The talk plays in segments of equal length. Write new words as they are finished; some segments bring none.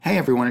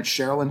everyone, it's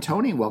Cheryl and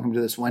Tony. Welcome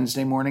to this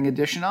Wednesday morning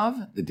edition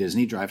of the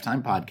Disney Drive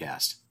Time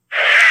Podcast.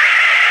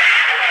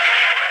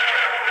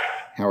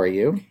 How are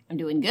you? I'm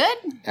doing good.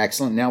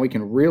 Excellent. Now we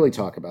can really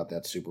talk about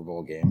that Super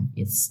Bowl game.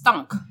 It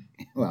stunk.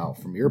 Well,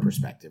 from your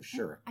perspective,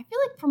 sure. I feel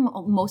like from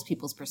most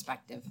people's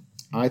perspective.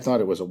 I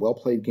thought it was a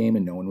well-played game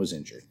and no one was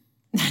injured.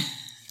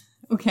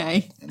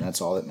 Okay. And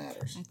that's all that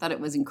matters. I thought it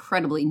was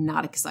incredibly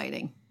not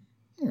exciting.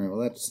 All right,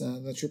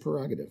 well, that's your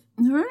prerogative.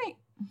 All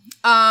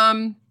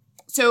right.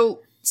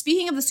 So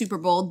speaking of the Super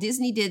Bowl,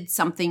 Disney did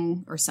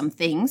something or some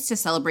things to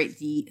celebrate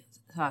the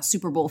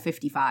Super Bowl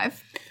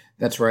 55.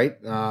 That's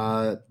right.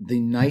 The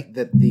night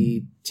that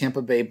the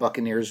Tampa Bay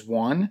Buccaneers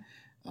won,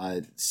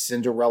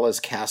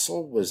 Cinderella's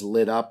castle was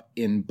lit up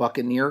in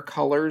Buccaneer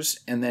colors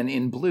and then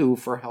in blue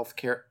for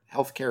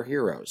healthcare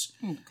heroes.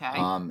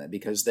 Okay.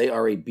 Because they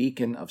are a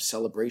beacon of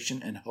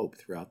celebration and hope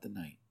throughout the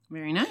night.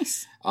 Very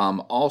nice.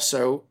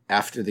 Also,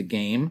 after the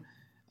game,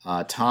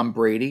 Tom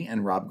Brady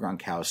and Rob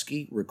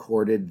Gronkowski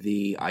recorded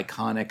the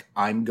iconic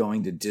 "I'm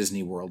Going to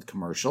Disney World"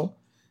 commercial.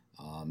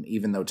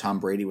 Even though Tom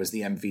Brady was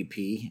the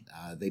MVP,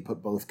 they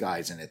put both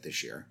guys in it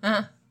this year.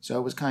 Uh-huh. So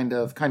it was kind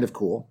of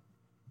cool.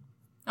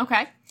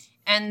 Okay.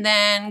 And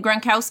then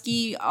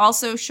Gronkowski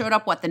also showed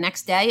up, the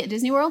next day at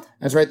Disney World?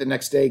 That's right. The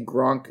next day,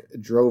 Gronk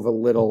drove a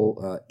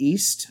little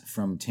east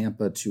from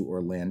Tampa to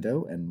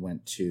Orlando and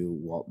went to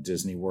Walt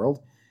Disney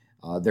World.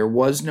 There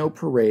was no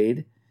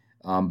parade,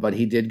 but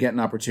he did get an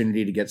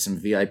opportunity to get some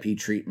VIP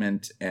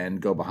treatment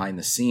and go behind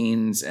the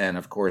scenes. And,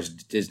 of course,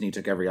 Disney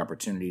took every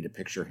opportunity to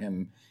picture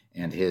him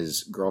and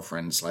his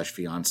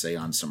girlfriend/fiance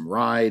on some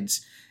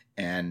rides.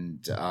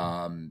 And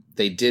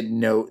they did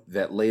note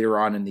that later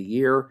on in the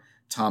year,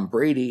 Tom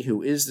Brady,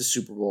 who is the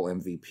Super Bowl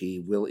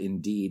MVP, will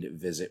indeed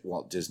visit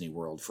Walt Disney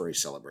World for a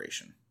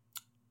celebration.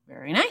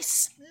 Very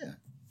nice. Yeah.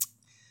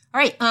 All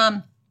right.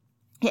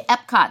 At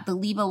Epcot, the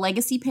Leave a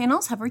Legacy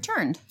panels have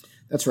returned.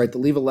 That's right. The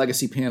Leave a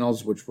Legacy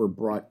panels, which were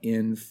brought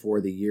in for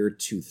the year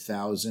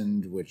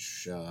 2000,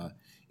 which,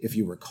 if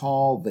you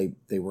recall,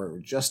 they were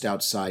just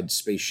outside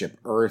Spaceship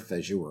Earth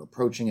as you were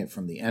approaching it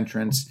from the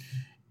entrance.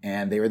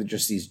 And they were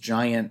just these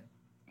giant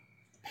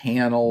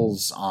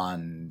panels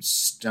on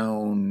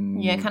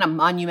stone. Yeah, kind of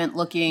monument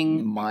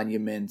looking.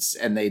 Monuments.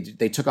 And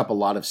they took up a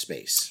lot of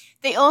space.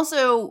 They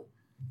also,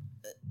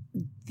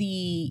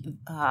 the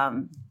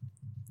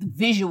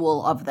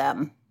visual of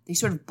them, they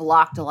sort of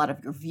blocked a lot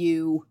of your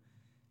view.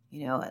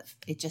 You know,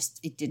 it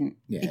didn't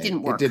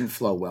work. It didn't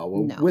flow well.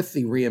 Well, no. With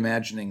the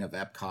reimagining of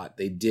Epcot,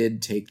 they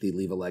did take the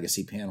Leave a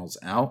Legacy panels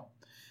out.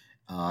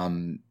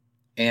 And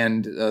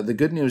the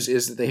good news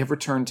is that they have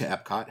returned to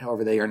Epcot.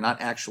 However, they are not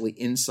actually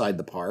inside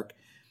the park.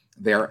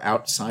 They are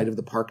outside of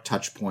the park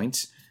touch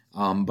points.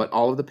 But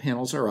all of the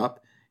panels are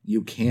up.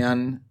 You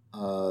can,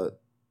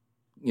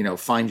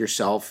 find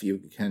yourself. You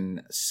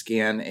can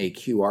scan a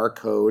QR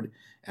code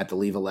at the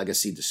Leave a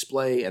Legacy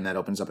display, and that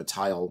opens up a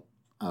tile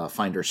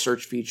finder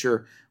search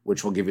feature,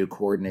 which will give you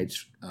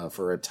coordinates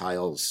for a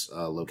tile's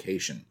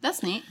location.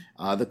 That's neat.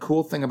 The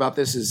cool thing about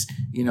this is,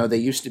 they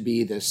used to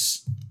be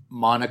this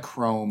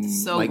monochrome,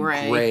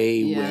 gray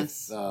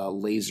yes. with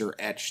laser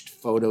etched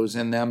photos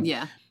in them.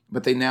 Yeah.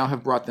 But they now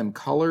have brought them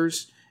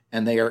colors,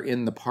 and they are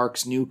in the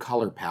park's new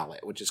color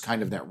palette, which is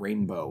kind of that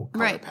rainbow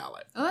color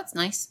palette. Oh, that's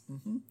nice.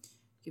 Mm-hmm.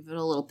 Give it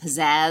a little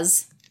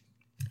pizzazz.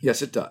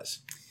 Yes, it does.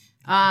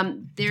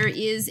 There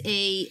is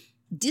a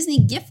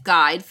Disney gift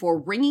guide for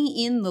ringing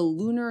in the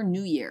Lunar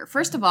New Year.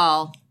 First of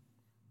all,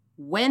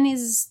 when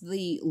is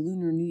the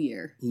Lunar New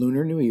Year?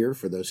 Lunar New Year,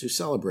 for those who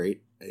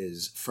celebrate,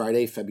 is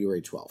Friday,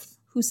 February 12th.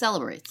 Who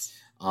celebrates?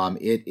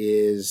 It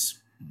is...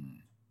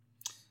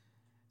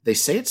 They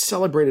say it's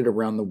celebrated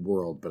around the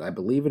world, but I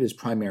believe it is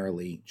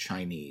primarily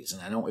Chinese.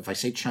 And if I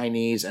say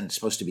Chinese and it's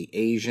supposed to be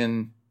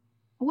Asian.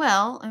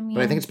 Well, I mean...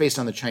 But I think it's based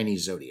on the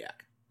Chinese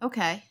zodiac.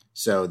 Okay.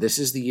 So this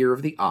is the year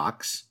of the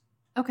ox.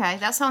 Okay,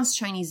 that sounds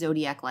Chinese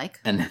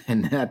zodiac-like. And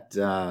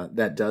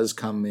that does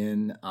come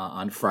in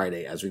on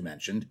Friday, as we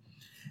mentioned.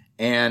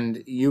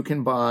 And you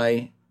can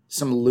buy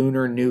some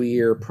Lunar New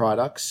Year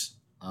products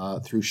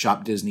through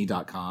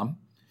shopdisney.com.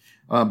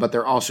 But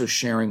they're also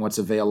sharing what's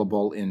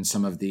available in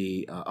some of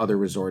the other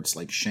resorts,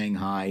 like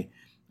Shanghai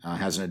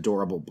has an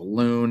adorable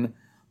balloon.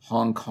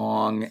 Hong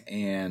Kong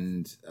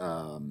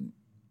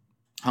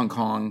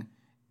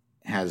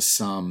has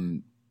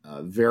some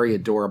very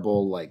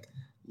adorable,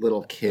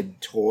 little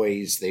kid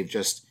toys. They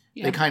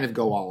kind of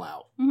go all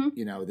out.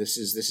 Mm-hmm. This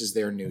is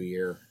their new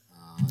year.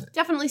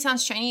 Definitely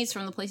sounds Chinese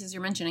from the places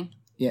you're mentioning.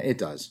 Yeah, it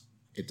does.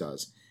 It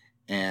does.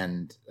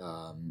 And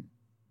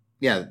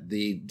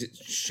the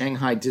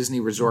Shanghai Disney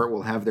Resort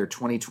will have their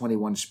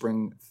 2021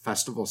 Spring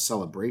Festival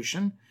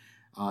celebration.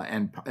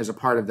 And as a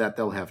part of that,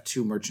 they'll have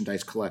 2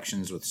 merchandise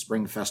collections with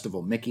Spring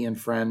Festival Mickey and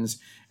Friends.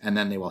 And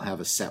then they will have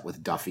a set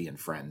with Duffy and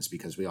Friends,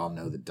 because we all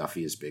know that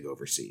Duffy is big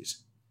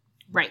overseas.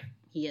 Right.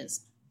 He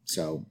is.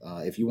 So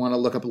if you want to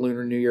look up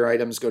Lunar New Year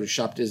items, go to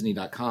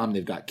shopdisney.com.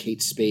 They've got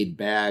Kate Spade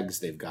bags.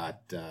 They've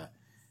got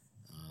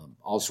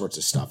all sorts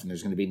of stuff. And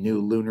there's going to be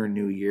new Lunar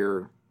New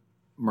Year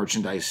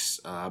merchandise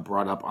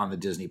brought up on the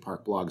Disney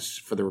Park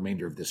blogs for the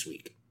remainder of this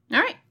week.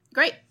 All right.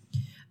 Great.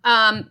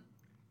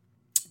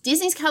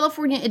 Disney's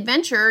California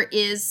Adventure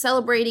is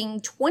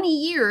celebrating 20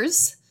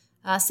 years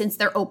since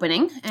their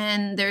opening,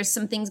 and there's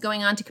some things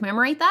going on to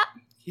commemorate that.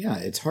 Yeah,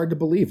 it's hard to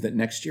believe that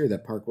next year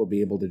that park will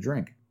be able to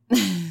drink.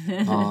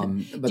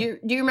 But do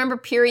you remember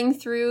peering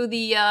through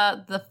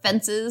the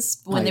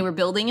fences when they were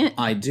building it?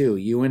 I do.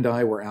 You and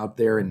I were out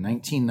there in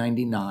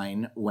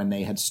 1999 when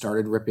they had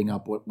started ripping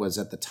up what was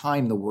at the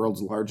time the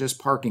world's largest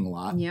parking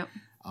lot. Yep.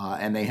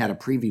 And they had a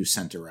preview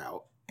center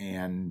out.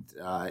 And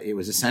it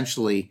was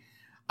essentially,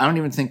 I don't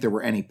even think there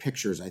were any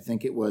pictures. I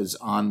think it was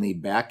on the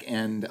back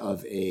end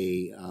of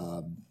a,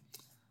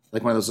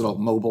 like one of those little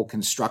mobile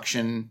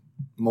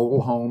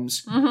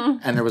homes. Mm-hmm.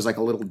 And there was like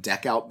a little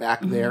deck out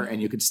back there,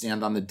 and you could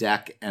stand on the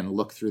deck and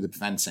look through the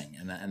fencing.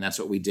 And that's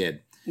what we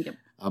did. Yep.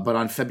 But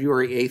on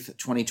February 8th,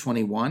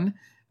 2021,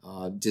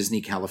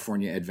 Disney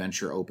California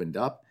Adventure opened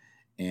up.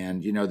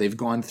 And, they've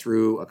gone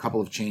through a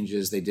couple of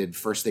changes. They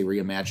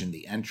reimagined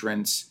the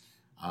entrance.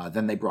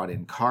 Then they brought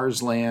in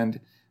Cars Land.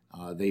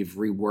 They've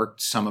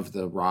reworked some of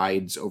the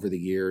rides over the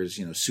years.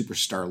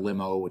 Superstar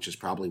Limo, which is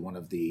probably one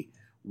of the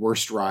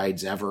worst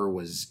rides ever,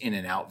 was in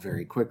and out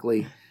very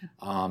quickly.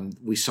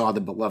 We saw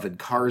the beloved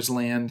Cars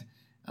Land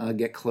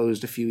get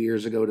closed a few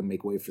years ago to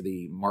make way for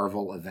the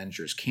Marvel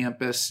Avengers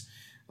Campus.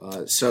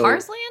 Cars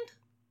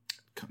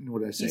Land? What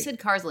did I say? You said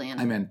Cars Land.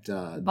 I meant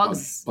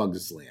Bugs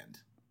Land.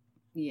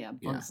 Yeah,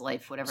 Bugs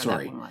Life, whatever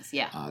Sorry. that one was.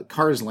 Yeah.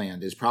 Cars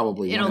Land is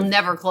probably... It'll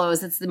never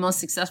close. It's the most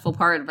successful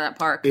part of that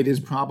park. It is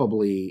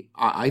probably...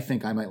 I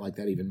think I might like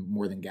that even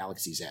more than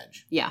Galaxy's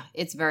Edge. Yeah,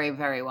 it's very,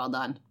 very well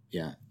done.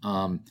 Yeah.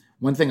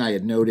 One thing I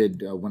had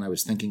noted when I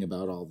was thinking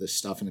about all this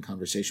stuff in a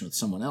conversation with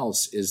someone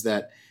else is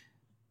that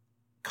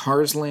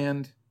Cars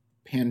Land,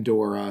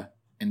 Pandora,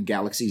 and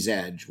Galaxy's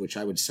Edge, which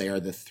I would say are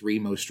the three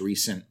most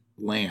recent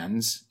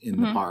lands in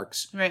the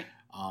parks. Right.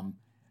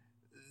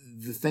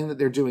 The thing that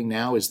they're doing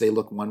now is they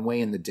look one way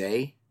in the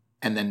day,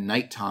 and then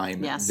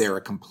nighttime, they're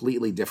a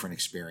completely different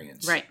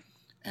experience. Right.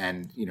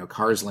 And,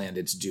 Cars Land,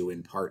 it's due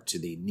in part to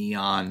the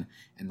neon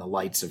and the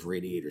lights of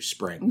Radiator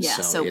Springs. Yeah,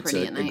 so it's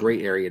pretty at night. a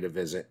great area to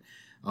visit.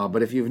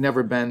 But if you've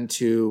never been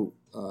to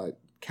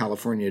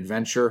California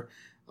Adventure,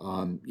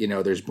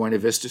 there's Buena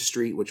Vista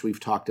Street, which we've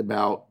talked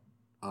about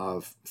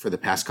for the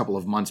past couple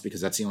of months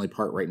because that's the only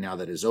part right now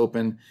that is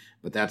open.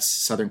 But that's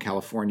Southern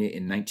California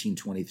in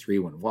 1923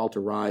 when Walt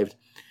arrived.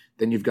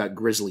 Then you've got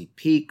Grizzly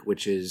Peak,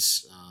 which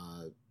is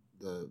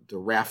the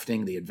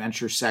rafting, the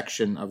adventure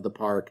section of the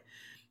park.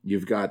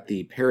 You've got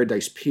the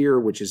Paradise Pier,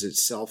 which is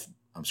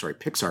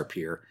Pixar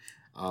Pier,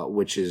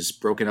 which is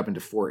broken up into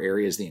four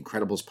areas: the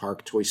Incredibles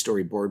Park, Toy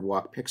Story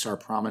Boardwalk, Pixar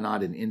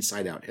Promenade, and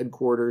Inside Out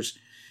headquarters.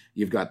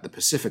 You've got the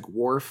Pacific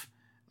Wharf,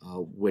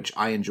 which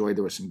I enjoyed.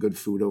 There was some good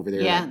food over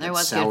there. Yeah, there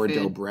was sourdough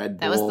good food. bread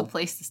bowl. That was the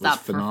place to stop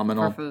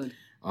phenomenal. for food.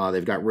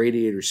 They've got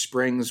Radiator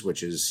Springs,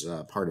 which is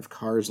part of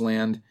Cars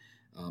Land,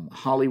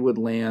 Hollywood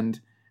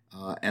Land,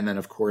 and then,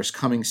 of course,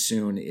 coming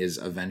soon is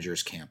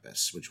Avengers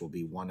Campus, which will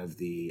be one of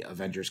the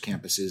Avengers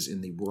campuses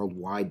in the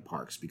worldwide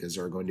parks because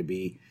there are going to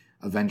be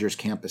Avengers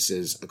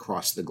campuses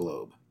across the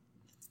globe.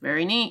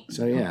 Very neat.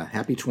 So, yeah,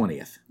 happy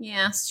 20th.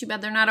 Yeah, it's too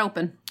bad they're not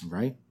open.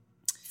 Right?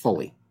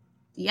 Fully.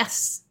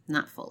 Yes,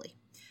 not fully.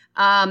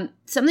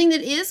 Something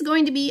that is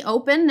going to be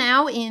open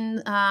now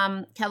in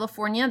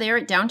California there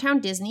at Downtown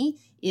Disney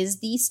is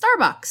the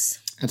Starbucks.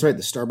 That's right.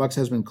 The Starbucks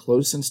has been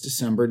closed since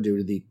December due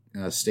to the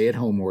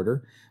stay-at-home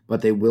order,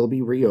 but they will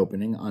be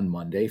reopening on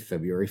Monday,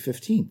 February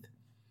 15th.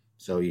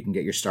 So you can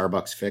get your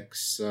Starbucks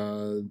fix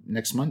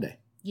next Monday.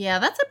 Yeah,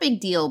 that's a big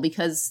deal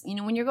because,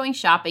 when you're going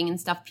shopping and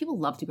stuff, people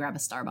love to grab a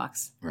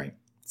Starbucks. Right.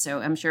 So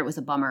I'm sure it was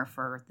a bummer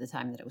for the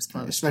time that it was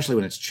closed. Especially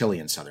when it's chilly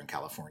in Southern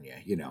California,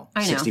 I know.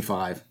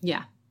 65.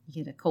 Yeah,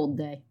 you get a cold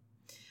day.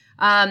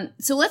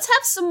 So let's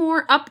have some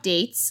more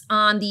updates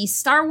on the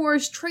Star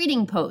Wars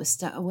Trading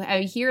Post.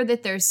 I hear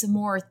that there's some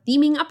more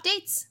theming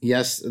updates.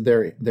 Yes,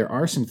 there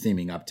are some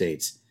theming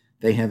updates.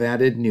 They have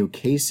added new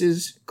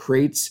cases,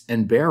 crates,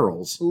 and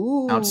barrels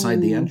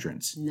outside the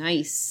entrance.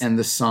 Nice. And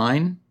the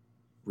sign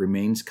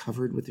remains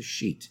covered with a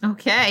sheet.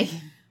 Okay.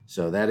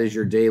 So that is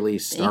your daily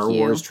Star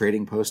Wars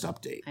Trading Post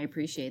update. I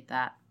appreciate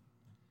that.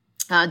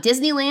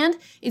 Disneyland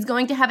is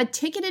going to have a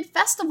ticketed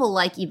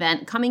festival-like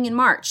event coming in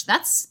March.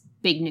 That's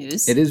big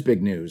news. It is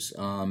big news.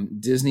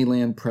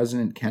 Disneyland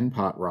President Ken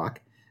Potrock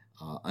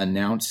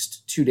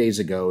announced 2 days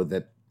ago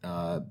that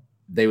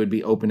they would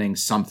be opening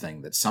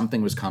something, that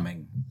something was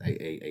coming,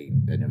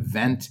 an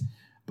event,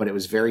 but it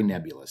was very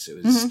nebulous.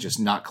 It was just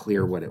not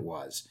clear what it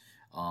was.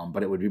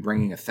 But it would be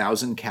bringing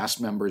 1,000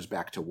 cast members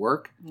back to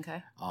work.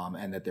 Okay.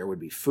 And that there would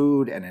be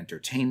food and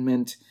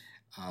entertainment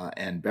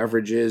and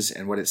beverages.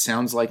 And what it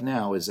sounds like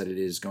now is that it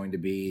is going to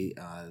be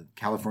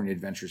California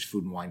Adventures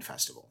Food and Wine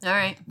Festival. All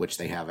right. Which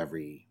they have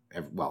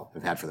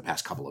have had for the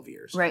past couple of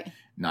years. Right.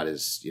 Not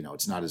as,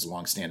 it's not as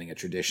long-standing a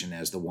tradition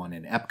as the one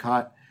in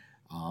Epcot.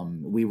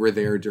 We were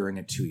there during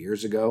it 2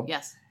 years ago.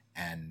 Yes.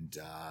 And,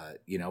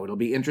 it'll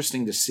be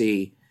interesting to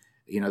see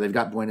They've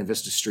got Buena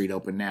Vista Street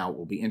open now. It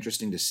will be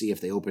interesting to see if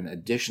they open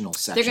additional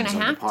sections. They're going to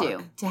of have the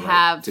park, to right,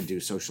 have to do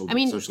socially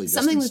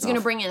something that's going to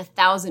stuff. bring in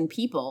 1,000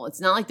 people. It's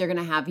not like they're going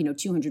to have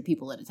 200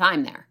 people at a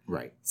time there.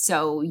 Right.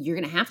 So you're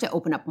going to have to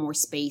open up more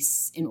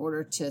space in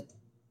order to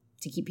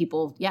keep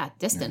people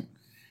distant.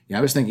 Yeah,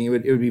 I was thinking it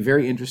would be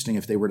very interesting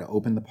if they were to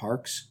open the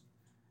parks,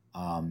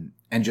 and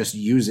just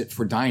use it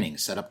for dining,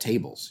 set up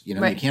tables. You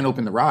Right. can't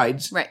open the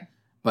rides, Right.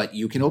 but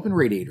you can open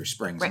Radiator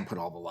Springs Right. and put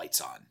all the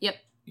lights on. Yep.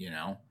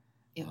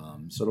 Yep.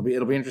 So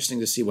it'll be interesting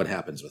to see what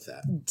happens with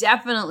that.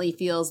 Definitely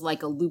feels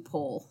like a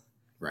loophole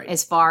Right.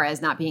 as far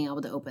as not being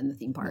able to open the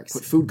theme parks.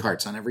 Put food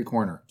carts on every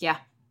corner. Yeah.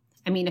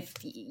 I mean, if,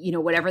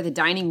 whatever the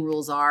dining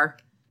rules are,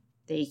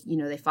 they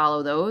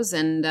follow those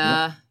and,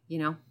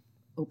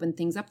 open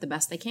things up the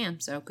best they can.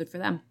 So good for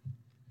them.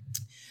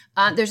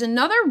 There's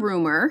another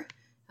rumor,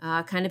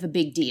 kind of a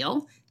big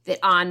deal, that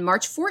on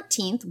March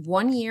 14th,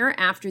 1 year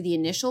after the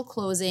initial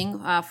closing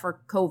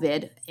for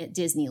COVID at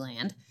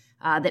Disneyland,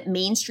 that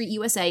Main Street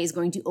USA is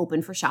going to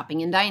open for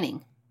shopping and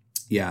dining.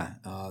 Yeah,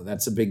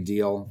 that's a big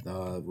deal.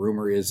 The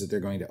rumor is that they're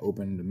going to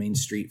open the Main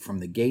Street from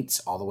the gates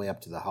all the way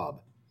up to the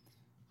hub,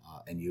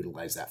 and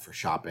utilize that for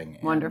shopping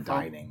and Wonderful.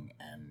 dining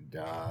and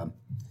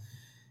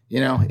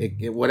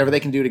whatever they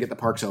can do to get the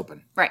parks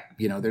open. Right.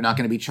 They're not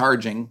going to be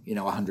charging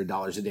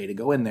 $100 a day to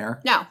go in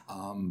there. No.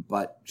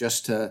 But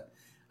just to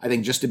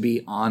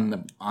be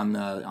on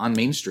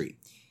Main Street.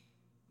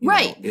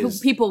 Right. Who Is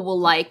people will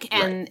like,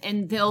 Right.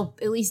 and they'll,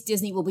 at least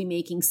Disney will be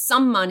making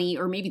some money,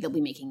 or maybe they'll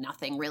be making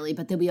nothing really,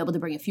 but they'll be able to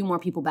bring a few more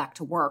people back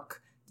to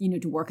work,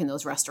 to work in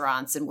those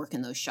restaurants and work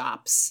in those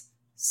shops.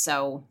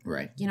 So,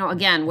 right.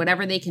 Again,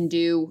 whatever they can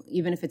do,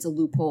 even if it's a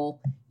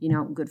loophole,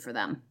 good for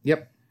them.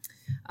 Yep.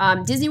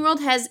 Disney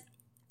World has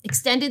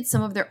extended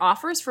some of their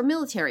offers for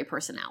military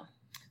personnel.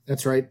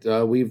 That's right.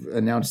 We've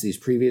announced these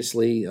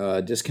previously.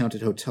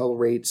 Discounted hotel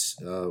rates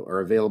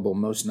are available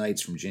most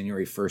nights from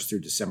January 1st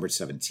through December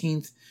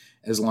 17th,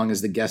 as long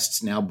as the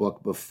guests now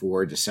book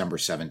before December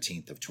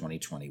 17th of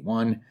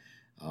 2021.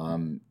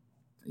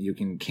 You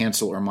can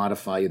cancel or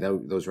modify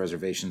those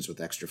reservations with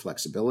extra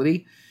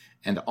flexibility.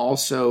 And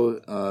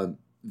also,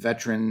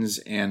 veterans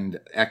and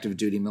active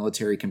duty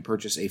military can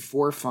purchase a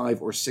 4,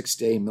 5, or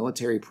 6-day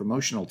military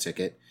promotional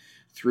ticket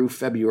through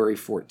February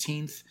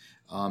 14th.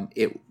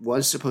 It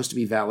was supposed to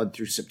be valid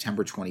through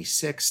September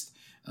 26th.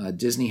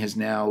 Disney has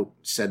now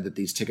said that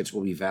these tickets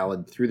will be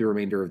valid through the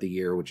remainder of the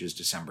year, which is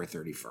December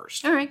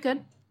 31st. All right,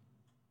 good.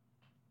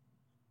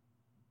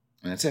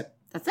 And that's it.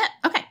 That's it.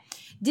 Okay.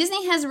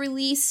 Disney has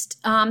released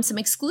an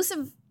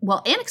exclusive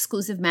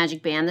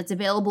Magic Band that's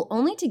available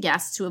only to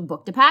guests who have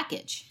booked a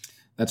package.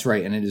 That's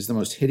right. And it is the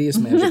most hideous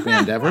Magic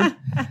Band ever.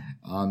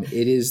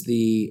 It is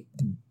the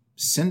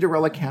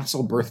Cinderella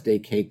Castle birthday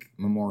cake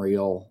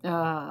memorial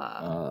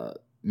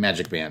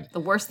Magic Band. The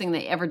worst thing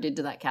they ever did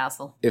to that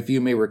castle. If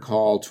you may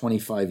recall,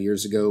 25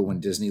 years ago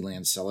when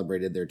Disneyland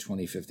celebrated their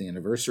 25th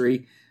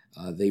anniversary,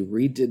 they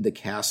redid the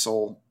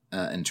castle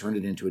and turned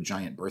it into a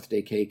giant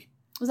birthday cake.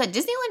 Was that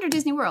Disneyland or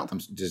Disney World?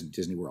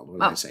 Disney World.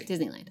 What did I say?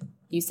 Disneyland.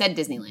 You said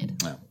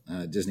Disneyland.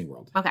 No, Disney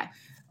World. Okay.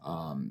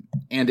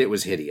 And it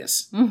was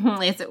hideous.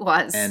 Yes, it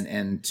was.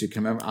 And to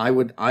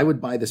commemorate, I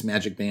would buy this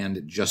Magic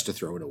Band just to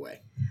throw it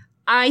away.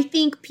 I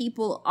think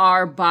people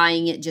are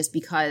buying it just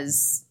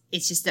because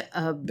it's just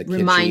a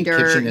reminder,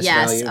 kitschiness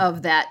value.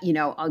 of that,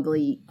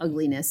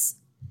 ugliness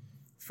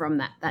from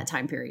that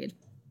time period.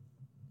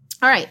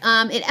 All right.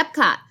 At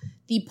Epcot,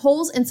 the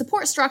poles and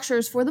support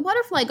structures for the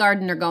butterfly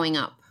garden are going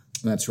up.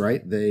 That's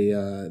right. They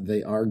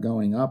are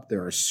going up.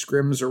 There are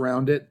scrims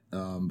around it,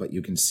 but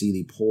you can see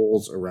the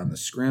poles around the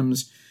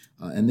scrims.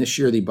 And this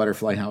year, the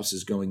butterfly house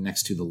is going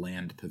next to the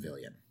land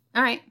pavilion.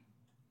 All right.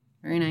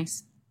 Very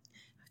nice.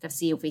 Have to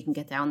see if we can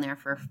get down there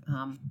for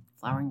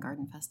Flower and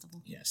Garden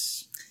Festival.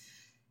 Yes.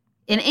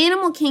 In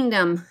Animal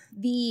Kingdom,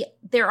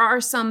 there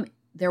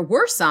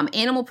were some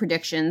animal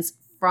predictions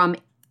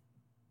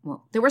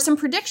there were some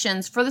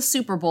predictions for the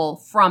Super Bowl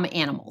from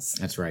animals.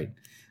 That's right.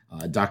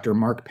 Dr.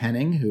 Mark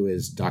Penning, who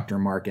is Dr.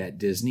 Mark at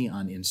Disney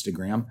on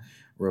Instagram,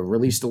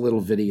 released a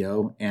little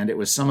video, and it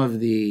was some of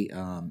the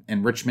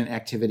enrichment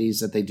activities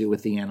that they do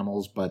with the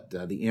animals, but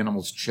the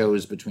animals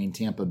chose between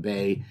Tampa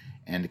Bay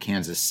and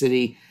Kansas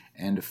City,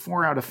 and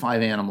 4 out of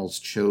 5 animals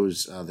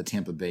chose the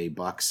Tampa Bay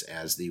Bucks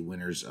as the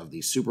winners of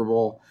the Super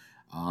Bowl,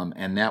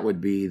 and that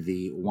would be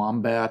the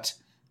wombat,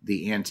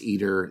 the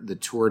anteater, the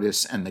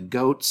tortoise, and the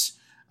goats.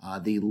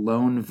 The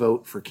lone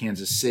vote for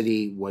Kansas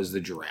City was the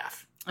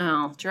giraffe.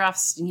 Oh,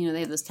 giraffes, they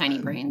have those tiny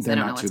brains. They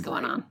don't know what's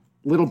going on.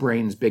 Little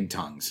brains, big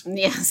tongues.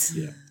 Yes.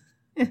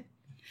 Yeah.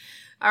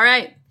 All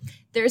right.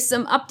 There's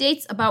some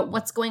updates about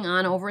what's going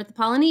on over at the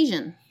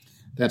Polynesian.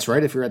 That's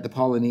right. If you're at the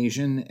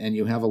Polynesian and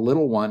you have a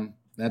little one,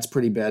 that's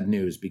pretty bad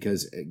news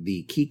because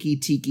the Kiki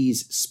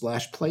Tiki's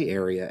splash play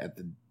area at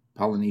the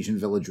Polynesian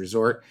Village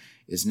Resort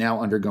is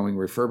now undergoing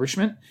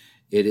refurbishment.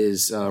 It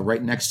is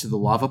right next to the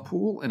lava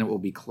pool, and it will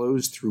be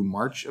closed through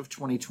March of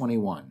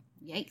 2021.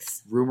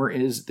 Yikes. Rumor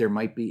is there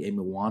might be a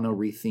Moana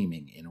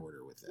retheming in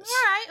order with this.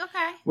 status. All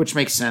right, okay. Which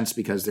makes sense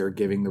because they're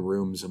giving the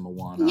rooms a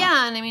Moana.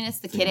 Yeah, and I mean, it's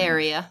the kid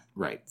area.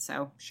 Right.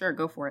 So, sure,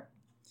 go for it.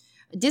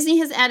 Disney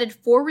has added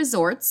 4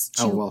 resorts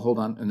to... Oh, well, hold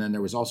on. And then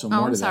there was also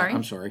more to that.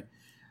 I'm sorry.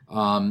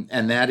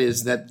 And that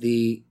is that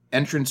the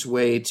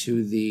entranceway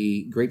to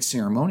the Great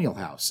Ceremonial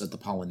House at the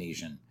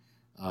Polynesian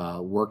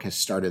work has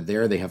started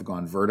there. They have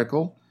gone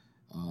vertical.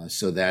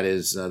 So that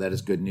is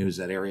good news.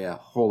 That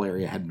whole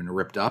area had been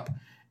ripped up,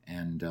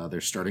 and they're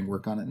starting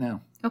work on it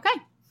now. Okay.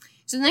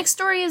 So the next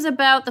story is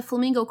about the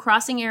Flamingo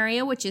Crossing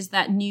area, which is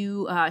that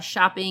new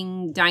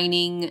shopping,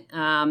 dining,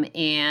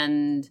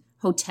 and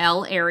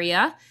hotel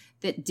area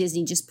that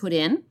Disney just put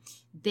in.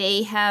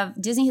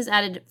 Disney has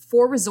added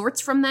 4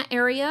 resorts from that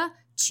area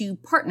to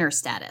partner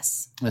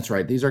status. That's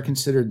right. These are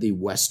considered the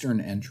Western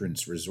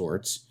Entrance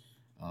resorts.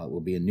 It will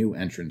be a new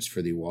entrance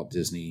for the Walt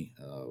Disney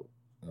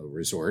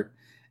Resort.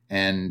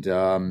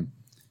 And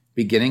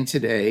beginning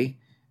today,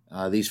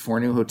 these 4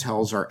 new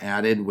hotels are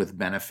added with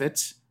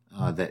benefits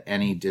that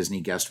any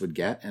Disney guest would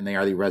get. And they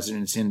are the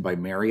Residence Inn by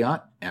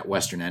Marriott at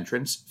Western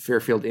Entrance,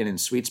 Fairfield Inn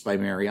and Suites by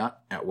Marriott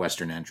at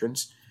Western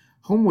Entrance,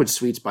 Homewood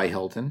Suites by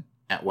Hilton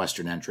at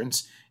Western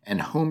Entrance, and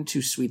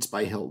Home2 Suites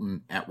by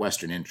Hilton at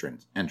Western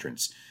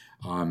Entrance.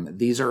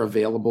 These are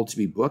available to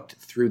be booked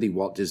through the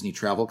Walt Disney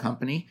Travel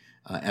Company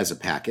as a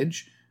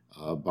package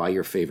by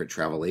your favorite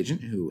travel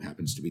agent who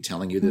happens to be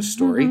telling you this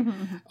story.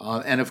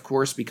 And of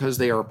course, because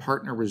they are a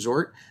partner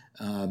resort,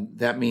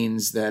 that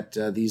means that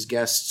these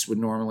guests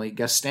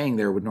staying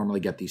there would normally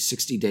get the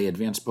 60-day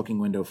advance booking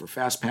window for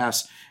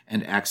FastPass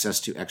and access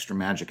to extra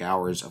magic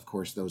hours. Of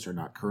course, those are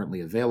not currently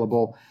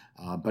available.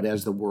 But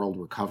as the world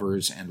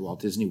recovers and Walt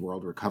Disney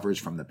World recovers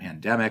from the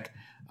pandemic,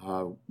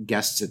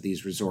 guests at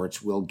these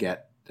resorts will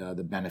get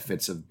the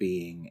benefits of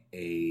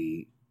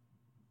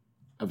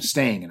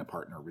staying in a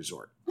partner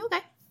resort. Okay.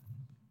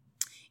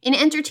 In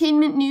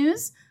entertainment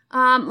news,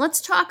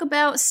 let's talk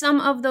about some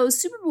of those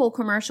Super Bowl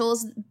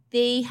commercials.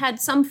 They had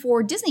some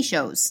for Disney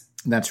shows.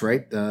 That's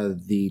right.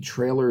 The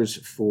trailers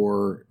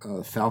for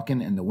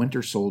Falcon and the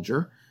Winter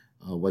Soldier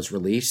was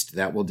released.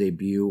 That will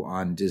debut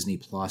on Disney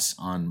Plus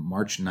on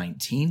March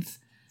 19th.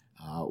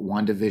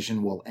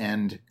 WandaVision will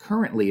end.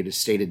 Currently, it is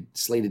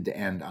slated to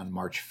end on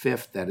March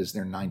 5th. That is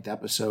their 9th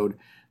episode.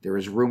 There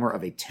is rumor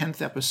of a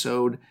 10th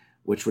episode,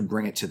 which would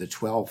bring it to the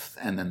 12th,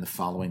 and then the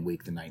following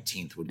week, the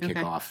 19th, would kick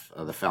off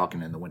the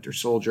Falcon and the Winter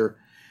Soldier.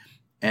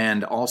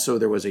 And also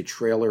there was a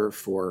trailer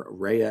for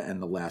Raya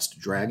and the Last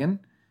Dragon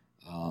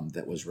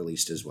that was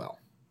released as well.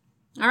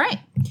 All right.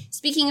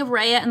 Speaking of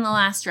Raya and the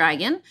Last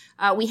Dragon,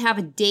 we have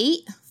a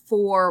date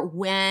for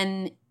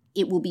when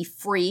it will be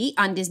free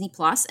on Disney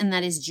Plus, and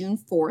that is June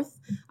 4th.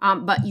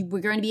 But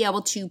we're going to be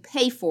able to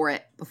pay for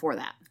it before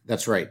that.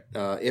 That's right.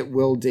 It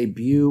will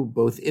debut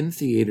both in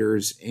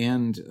theaters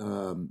and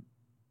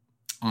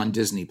on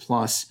Disney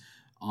Plus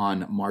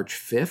on March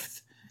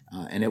 5th.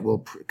 And it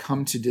will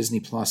come to Disney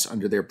Plus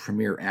under their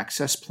Premier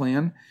Access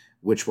plan,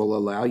 which will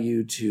allow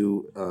you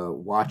to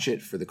watch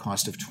it for the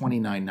cost of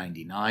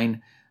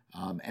 $29.99.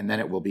 And then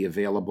it will be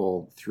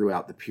available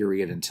throughout the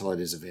period until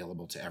it is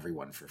available to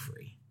everyone for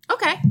free.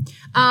 Okay.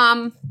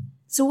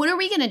 So what are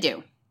we going to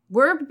do?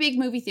 We're big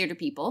movie theater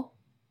people,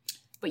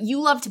 but you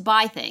love to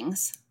buy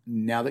things.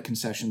 Now that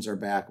concessions are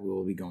back, we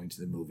will be going to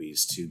the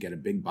movies to get a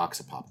big box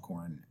of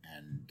popcorn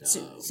and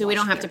so we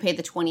don't have to pay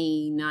the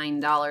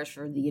 $29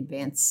 for the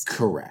advance.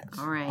 Correct.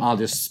 All right. I'll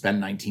just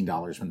spend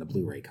 $19 when the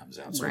Blu-ray comes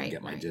out, so I can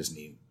get my right.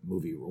 Disney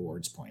movie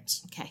rewards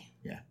points. Okay.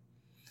 Yeah.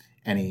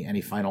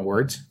 Any final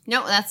words?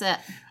 No, that's it.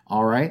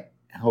 All right.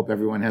 I hope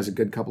everyone has a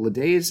good couple of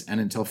days. And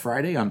until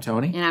Friday, I'm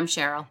Tony. And I'm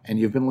Cheryl. And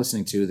you've been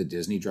listening to the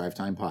Disney Drive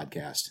Time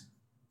Podcast.